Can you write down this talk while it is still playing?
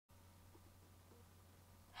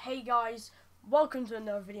Hey guys, welcome to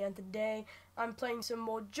another video, and today I'm playing some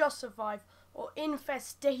more Just Survive, or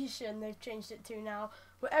Infestation they've changed it to now,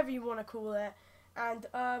 whatever you want to call it. And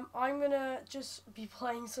I'm gonna just be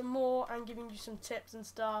playing some more and giving you some tips and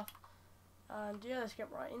stuff. And yeah, let's get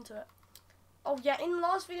right into it. Oh yeah, in the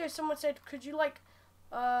last video someone said, could you like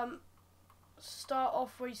start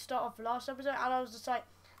off where you start off the last episode? And I was just like,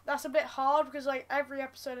 that's a bit hard because like every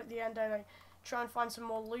episode at the end I like try and find some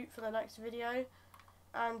more loot for the next video.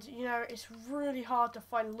 And, you know, it's really hard to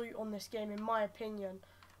find loot on this game, in my opinion.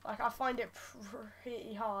 Like, I find it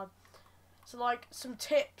pretty hard. So, like, some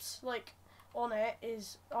tips, like, on it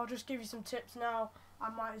is... I'll just give you some tips now. I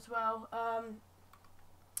might as well.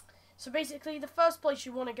 So, basically, the first place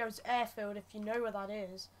you want to go is airfield, if you know where that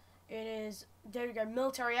is. It is... There we go,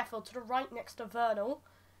 military airfield to the right next to Vernal.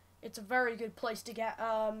 It's a very good place to get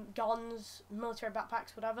guns, military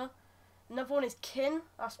backpacks, whatever. Another one is Kin.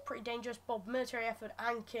 That's pretty dangerous. Both military effort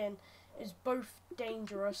and Kin is both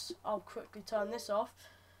dangerous. I'll quickly turn this off.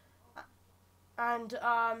 And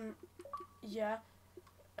yeah,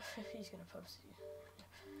 he's gonna post it.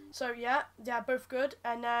 So yeah, they're both good.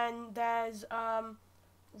 And then there's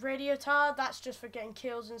Radio Tower. That's just for getting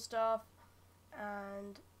kills and stuff.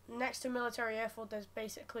 And next to military airfield, there's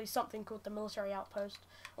basically something called the military outpost.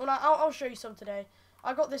 Well, I'll show you some today.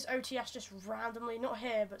 I got this OTS just randomly, not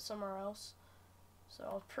here, but somewhere else. So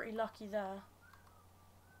I was pretty lucky there.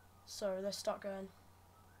 So let's start going.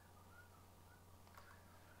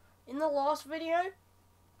 In the last video,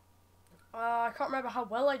 I can't remember how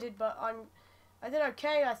well I did, but I did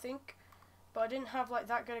okay, I think. But I didn't have like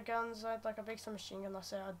that good of guns. I had like a big submachine gun.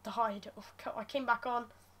 That's it. I died. I came back on,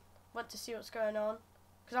 went to see what's going on,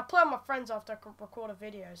 because I play with my friends after I record a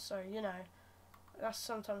video. So you know, that's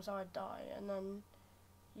sometimes how I die, and then.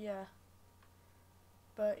 Yeah,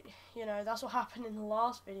 but you know, that's what happened in the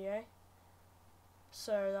last video,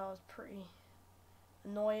 so that was pretty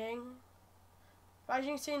annoying. But as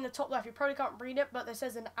you can see in the top left, you probably can't read it, but there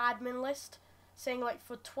says an admin list saying like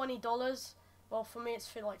for $20, well for me it's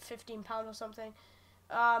for like £15 or something,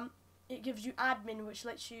 it gives you admin, which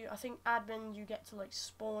lets you, I think admin you get to like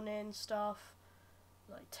spawn in stuff,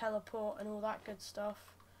 like teleport and all that good stuff.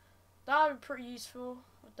 That would be pretty useful.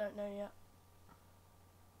 I don't know yet.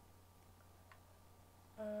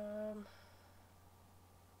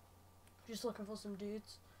 Just looking for some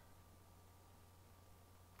dudes.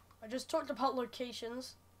 I just talked about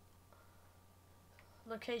locations.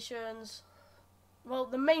 Well,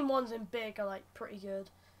 the main ones in big are like pretty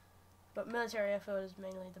good, but military airfield is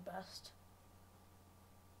mainly the best.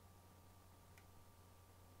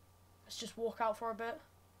 Let's just walk out for a bit.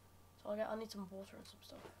 So I need some water and some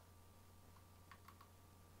stuff.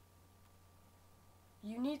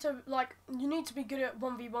 You need to be good at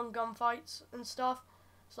 1v1 gunfights and stuff.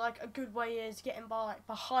 So like a good way is getting by like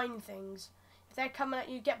behind things. If they're coming at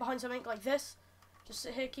you, get behind something like this. Just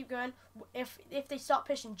sit here, keep going. If they start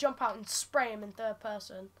pushing, jump out and spray them in third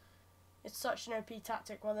person. It's such an OP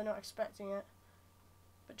tactic while they're not expecting it.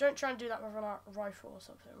 But don't try and do that with a rifle or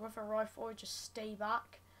something. With a rifle, just stay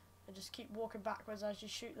back and just keep walking backwards as you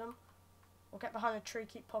shoot them. Or get behind a tree,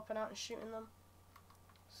 keep popping out and shooting them.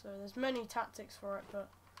 So there's many tactics for it, but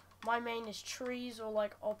my main is trees or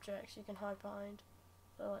like objects you can hide behind.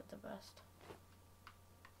 They're like the best.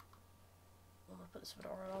 I'm gonna put this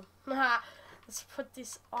fedora on. Let's put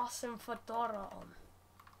this awesome fedora on.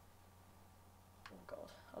 Oh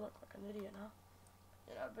god, I look like an idiot now.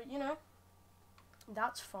 You know, but you know,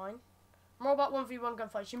 that's fine. I'm all about 1v1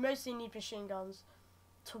 gunfights. You mostly need machine guns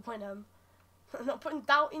to win them. I'm not putting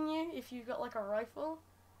doubt in you if you've got like a rifle.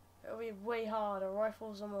 It'll be way harder.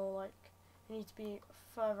 Rifles are more like, you need to be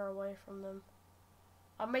further away from them.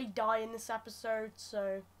 I may die in this episode,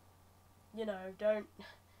 so, you know, don't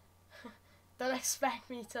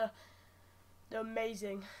expect me to do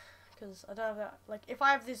amazing, because I don't have that. Like, if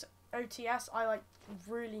I have this OTS, I like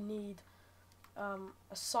really need a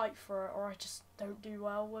sight for it, or I just don't do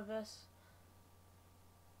well with this.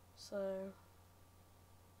 So,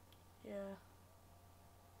 yeah.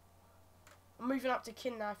 I'm moving up to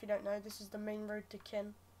Kin now, if you don't know. This is the main road to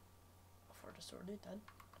Kin. I thought I just already did.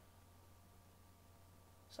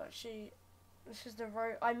 So actually, this is the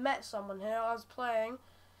road. I met someone here. I was playing.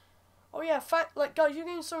 Oh yeah, like guys, you're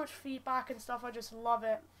getting so much feedback and stuff. I just love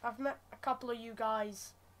it. I've met a couple of you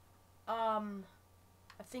guys. I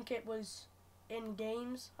think it was in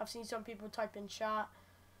games. I've seen some people type in chat.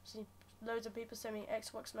 I've seen loads of people send me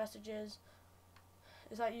Xbox messages.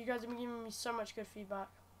 It's like you guys have been giving me so much good feedback.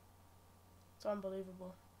 It's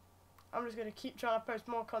unbelievable. I'm just gonna keep trying to post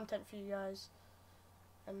more content for you guys,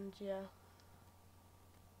 and yeah,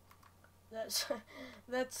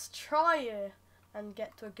 let's try it. and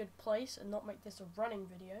get to a good place and not make this a running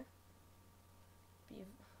video.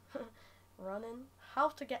 Running. How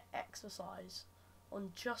to get exercise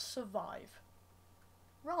on Just Survive.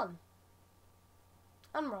 Run.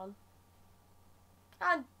 And run.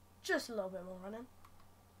 And just a little bit more running.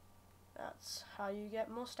 That's how you get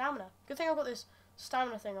more stamina. Good thing I've got this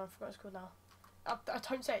stamina thing, I forgot what it's called now. I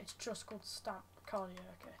don't say it's just called cardio,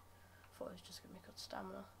 okay. I thought it was just going to be called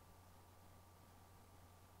stamina.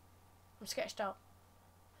 I'm sketched out.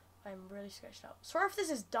 I'm really sketched out. Sorry if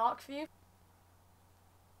this is dark for you.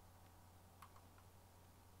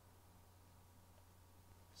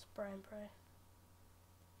 Spray and pray.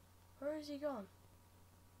 Where is he gone?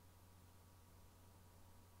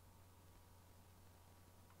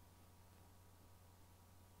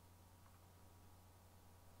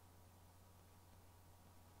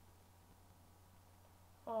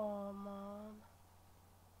 Oh man.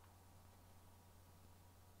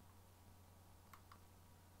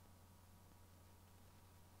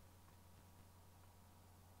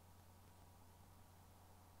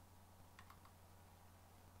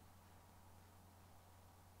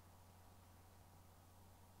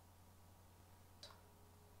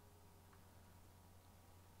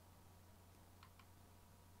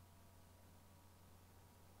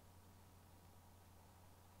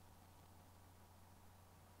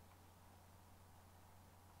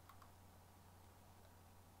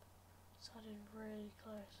 Sounded really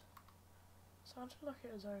close. Sounded like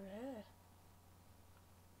it was over here.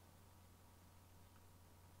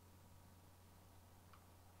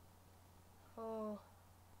 Oh.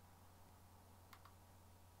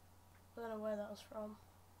 I don't know where that was from.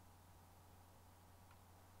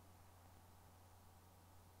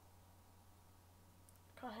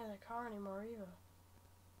 Can't hear the car anymore either.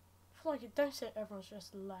 I feel like it don't say everyone's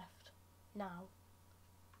just left now.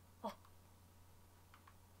 Oh.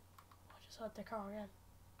 I just heard the car again.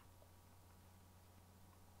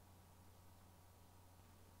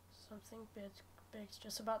 Something big's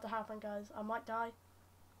just about to happen, guys. I might die.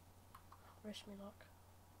 Wish me luck.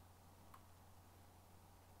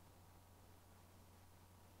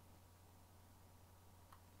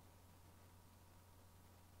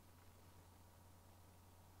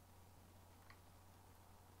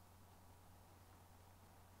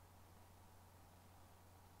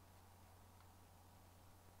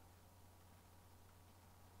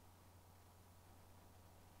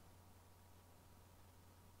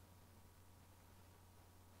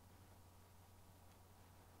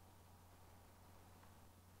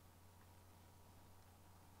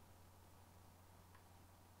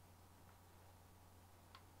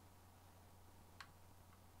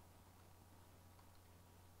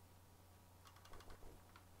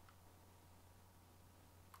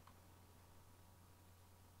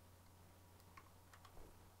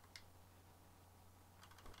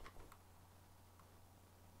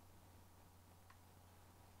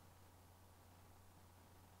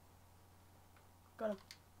 Got him.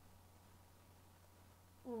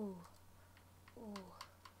 Ooh. Ooh.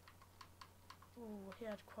 Ooh, he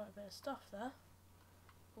had quite a bit of stuff there.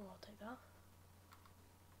 Ooh, I'll take that.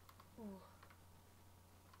 Ooh.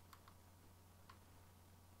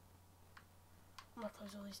 I'm gonna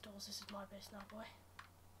close all these doors, this is my base now, boy.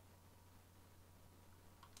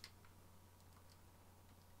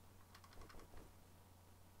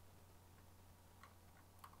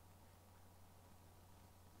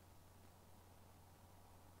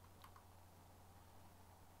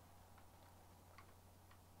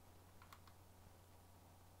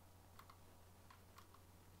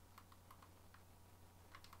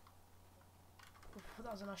 Oof,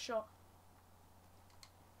 that was a nice shot.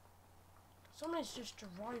 Somebody's just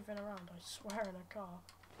driving around, I swear, in a car.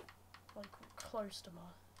 Like, close to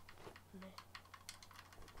me.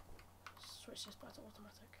 Switch this back to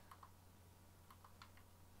automatic.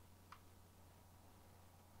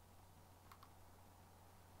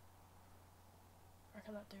 I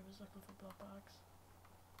reckon that dude was looking for blood bags.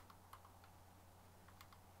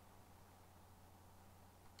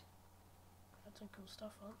 Had some cool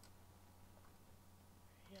stuff on.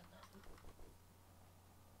 Yeah, nothing.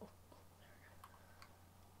 Oh, there we go.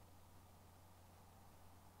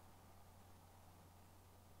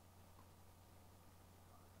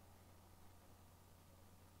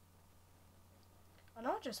 I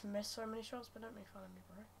know I just missed so many shots, but don't make fun of me,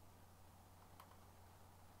 bro.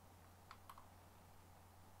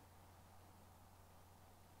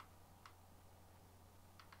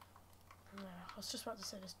 Yeah, I was just about to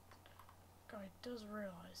say this guy does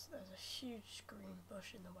realise there's a huge green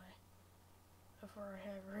bush in the way of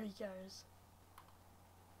wherever he goes.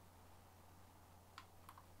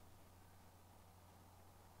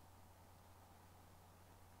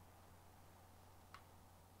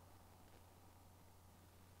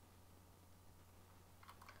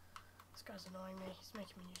 This guy's annoying me. He's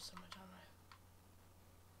making me use so much ammo.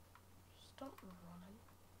 Stop running.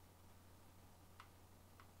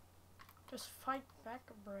 Just fight back,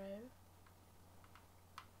 bro.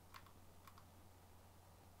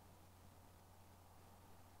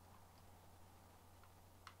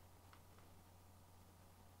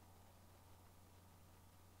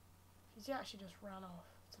 He actually just ran off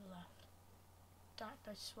to the left. Stacked,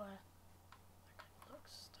 I swear. Okay,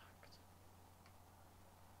 looks stacked.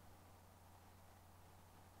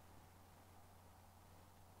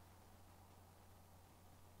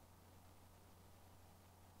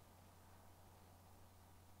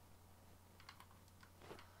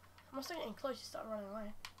 I must have getting close to start running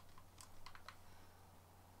away.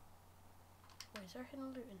 Wait, is there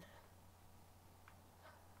hidden loot in there?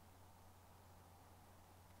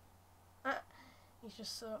 He's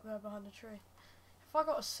just stood up there behind a tree. If I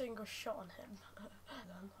got a single shot on him,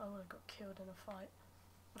 then I would have got killed in a fight.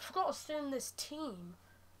 I forgot I was still in this team.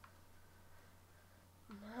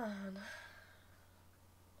 Man.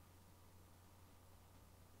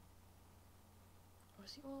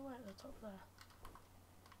 Was he all the way at the top there?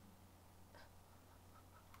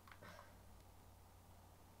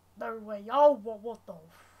 No way. Oh, what the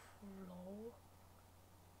lol?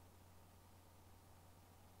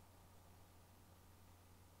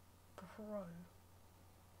 Bro.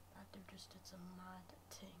 That dude just did some mad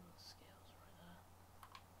ting skills right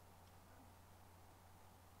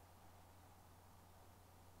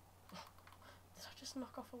there. Did I just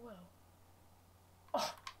knock off a will?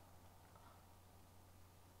 Oh!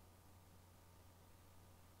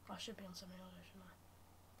 I should be on semi-auto, shouldn't I?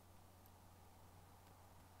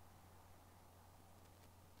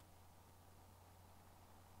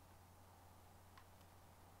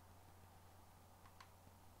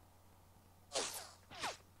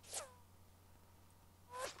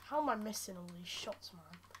 How am I missing all these shots,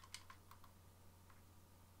 man?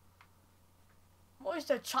 What is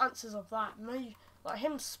the chances of that? Me, like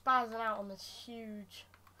him spazzing out on this huge...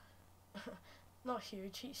 not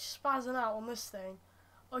huge, he's spazzing out on this thing.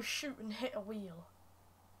 I shoot and hit a wheel.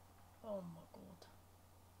 Oh my god.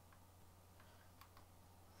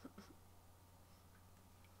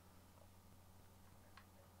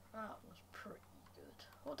 That was pretty good.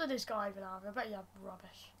 What did this guy even have? I bet he had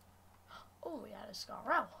rubbish. Oh, he had a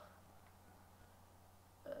Scarrel.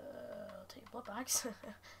 I'll take blood bags.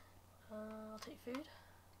 I'll take food.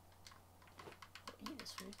 I'll eat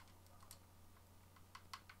this food.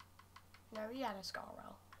 No, he had a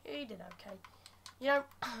Scarrel. He did okay. You know,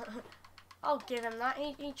 I'll give him that.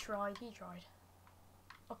 He tried.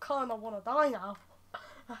 I kinda wanna die now.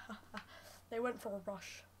 They went for a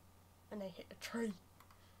rush. And they hit a tree.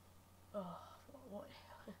 Oh, what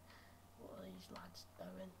are these lads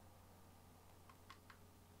doing?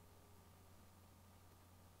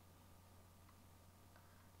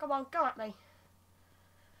 Come on, go at me.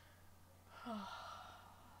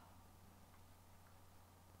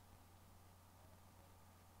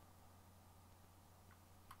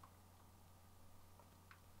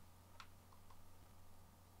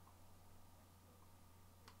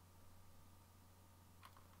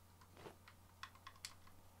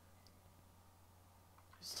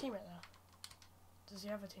 His teammate there. Does he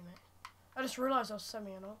have a teammate? I just realised I was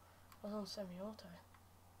on semi-auto.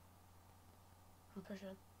 I'm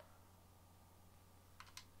pushing.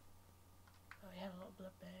 Oh, he had a lot of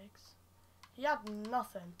blood bags. He had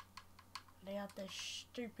nothing. And he had this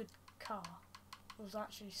stupid car. It was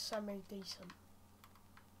actually semi-decent.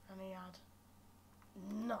 And he had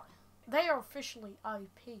none. They are officially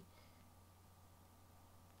OP.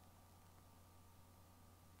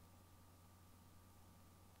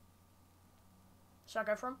 Should I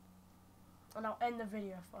go for him? And I'll end the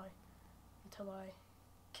video until I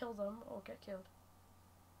kill them or get killed.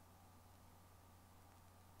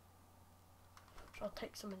 So I'll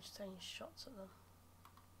take some insane shots at them.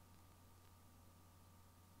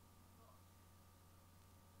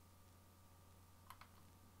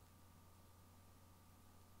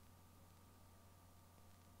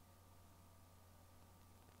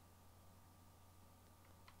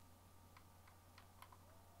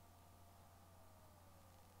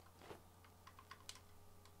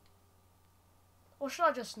 Or should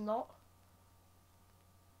I just not?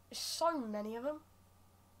 There's so many of them.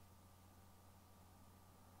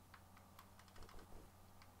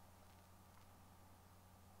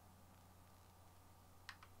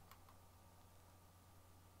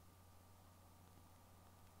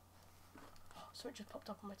 Oh, so it just popped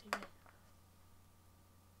up on my TV.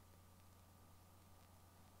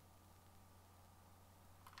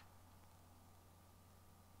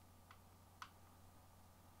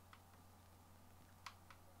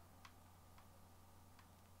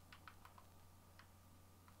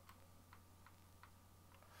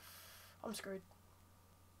 I'm screwed.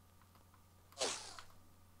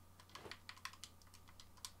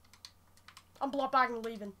 I'm blood bagging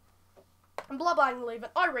leaving. I'm blood bagging leaving.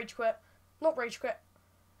 I rage quit. Not rage quit.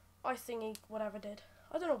 I thingy whatever did.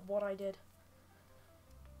 I don't know what I did.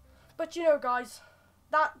 But you know guys,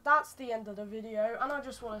 that's the end of the video, and I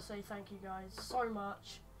just want to say thank you guys so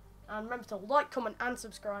much. And remember to like, comment and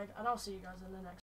subscribe, and I'll see you guys in the next